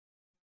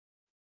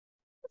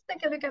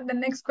take a look at the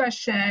next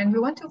question. We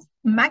want to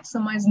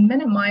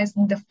minimize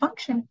the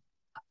function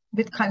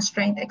with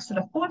constraint x to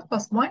the fourth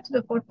plus y to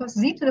the fourth plus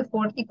z to the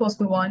fourth equals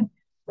to 1.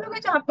 We're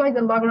going to apply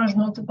the Lagrange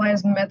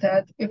multipliers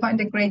method. We find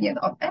the gradient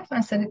of f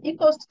and set it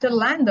equals to the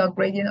lambda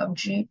gradient of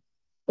g,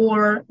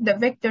 or the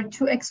vector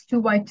 2x,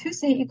 2y,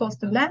 2z equals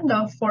to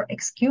lambda for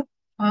x cubed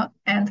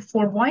and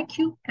for y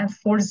cubed and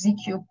for z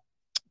cubed.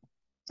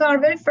 So our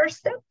very first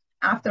step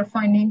after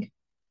finding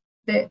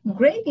the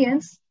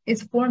gradients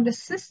is form the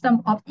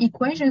system of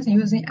equations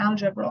using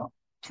algebra.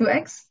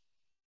 2x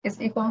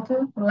is equal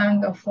to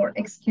lambda for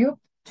x cubed,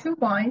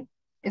 2y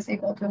is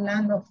equal to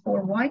lambda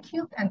for y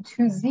cubed, and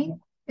 2z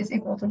is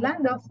equal to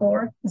lambda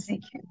for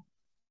z cubed.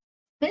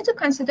 We need to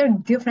consider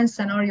different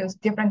scenarios,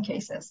 different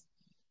cases.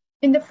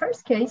 In the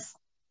first case,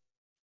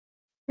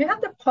 we have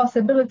the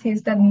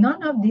possibilities that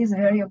none of these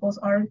variables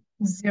are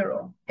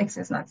 0. X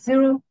is not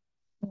 0,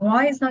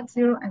 y is not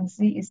 0, and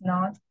z is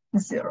not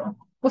 0.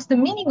 What's the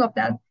meaning of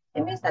that?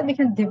 It means that we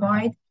can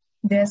divide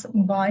this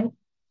by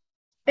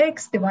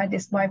x, divide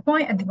this by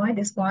y, and divide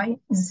this by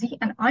z,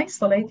 and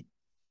isolate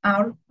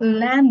our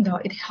lambda.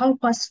 It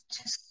helps us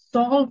to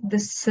solve the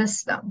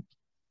system.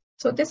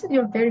 So this is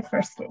your very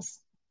first case.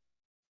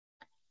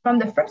 From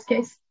the first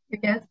case, you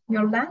get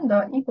your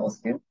lambda equals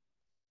to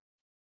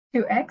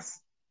 2x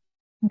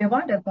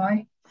divided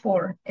by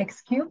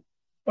 4x cubed,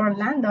 or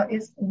lambda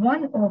is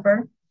 1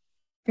 over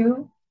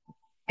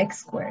 2x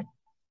squared.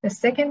 The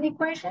second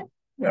equation,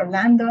 your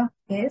lambda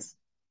is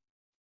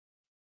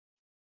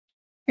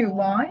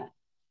 2y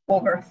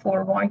over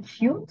 4y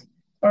cubed,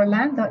 or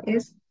lambda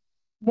is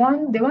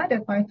 1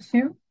 divided by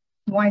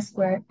 2y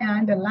squared.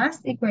 And the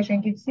last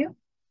equation gives you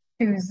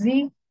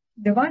 2z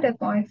divided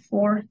by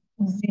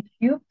 4z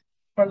cubed,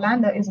 or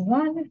lambda is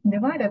 1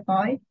 divided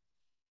by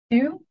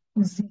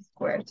 2z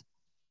squared.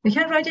 We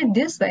can write it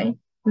this way.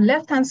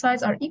 Left-hand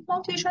sides are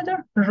equal to each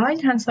other.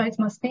 Right-hand sides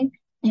must be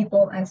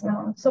equal as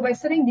well. So by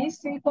setting these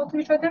two equal to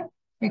each other,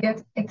 you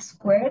get x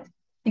squared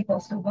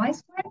equals to y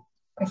squared.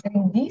 By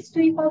setting these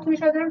two equal to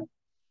each other,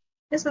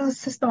 this is a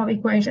system of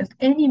equations.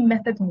 Any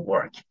method will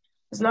work.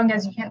 As long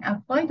as you can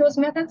apply those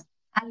methods,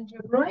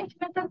 algebraic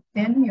method,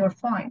 then you're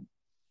fine.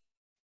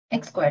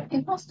 X squared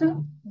equals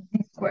to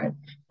z squared.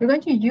 We're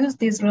going to use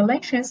these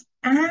relations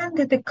and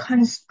the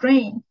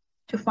constraint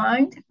to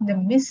find the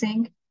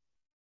missing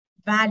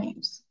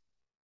values.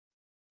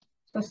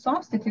 So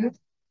substitute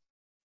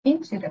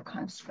into the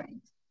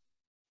constraint.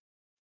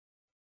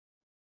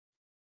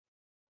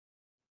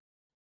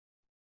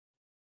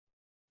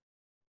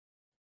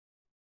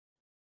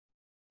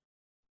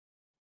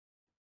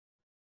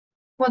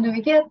 What do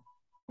we get?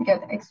 We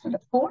get x to the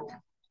fourth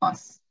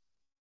plus,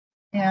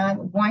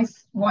 and y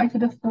to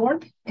the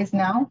fourth is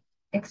now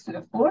x to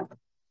the fourth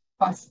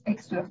plus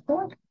x to the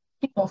fourth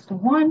equals to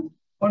 1,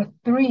 or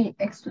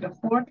 3x to the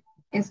fourth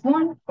is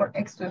 1, or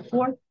x to the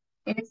fourth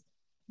is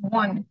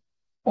 1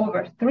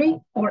 over 3,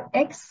 or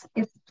x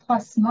is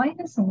plus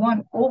minus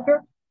 1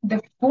 over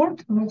the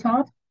fourth root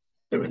of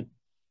 3.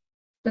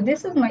 So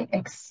this is my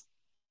x.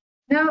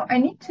 Now I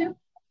need to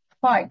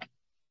plug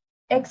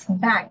x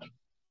back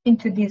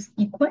into these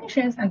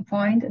equations and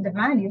find the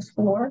values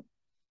for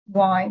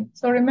y.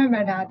 So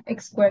remember that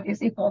x squared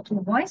is equal to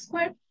y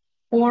squared,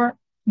 or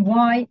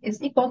y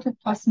is equal to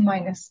plus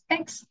minus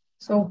x.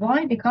 So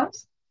y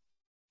becomes,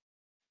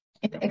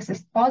 if x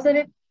is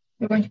positive,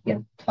 you're going to get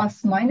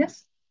plus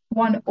minus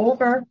 1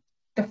 over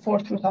the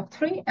fourth root of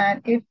 3.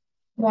 And if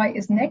y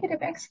is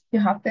negative x, you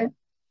have the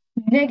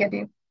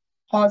negative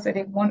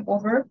positive 1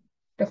 over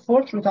the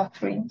fourth root of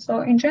 3.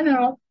 So in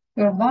general,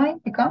 your y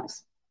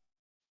becomes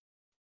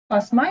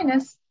plus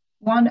minus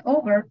 1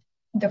 over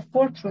the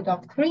fourth root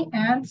of 3.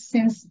 And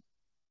since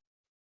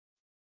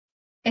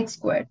x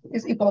squared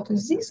is equal to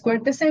z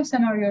squared, the same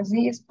scenario,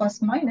 z is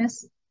plus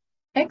minus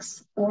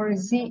x, or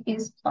z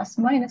is plus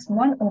minus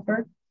 1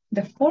 over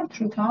the fourth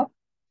root of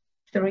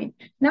 3.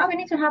 Now we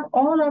need to have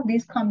all of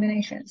these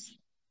combinations.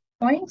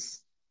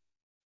 Points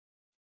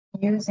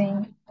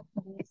using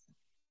these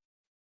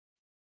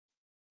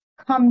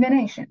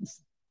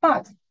combinations.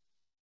 But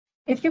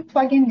if you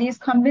plug in these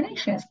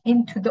combinations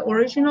into the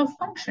original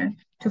function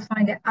to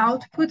find the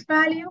output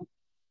value,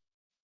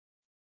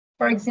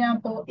 for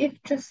example,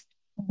 if just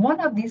one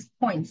of these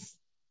points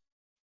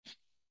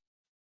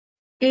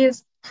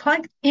is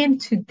plugged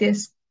into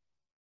this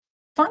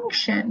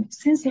function,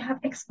 since you have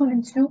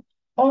exponent 2,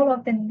 all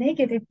of the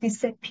negative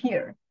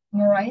disappear,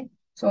 all right?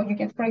 So you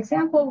get, for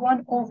example,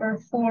 1 over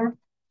 4,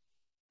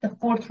 the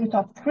fourth root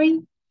of 3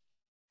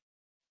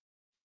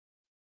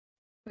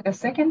 to the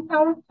second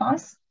power,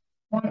 plus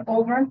 1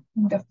 over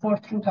the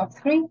fourth root of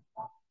 3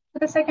 to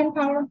the second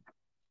power,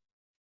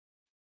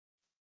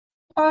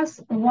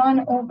 plus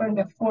 1 over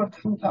the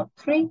fourth root of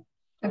 3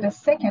 to the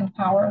second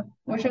power,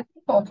 which is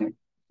equal to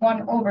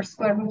 1 over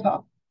square root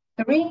of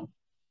 3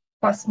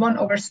 plus 1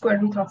 over square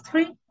root of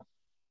 3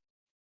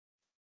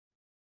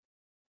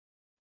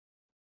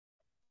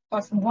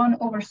 plus 1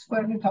 over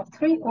square root of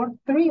 3, or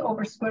 3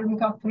 over square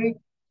root of 3. If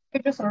you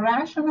just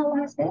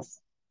rationalize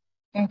this,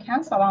 you can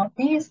cancel out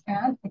these,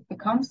 and it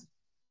becomes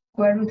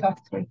square root of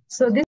 3. So this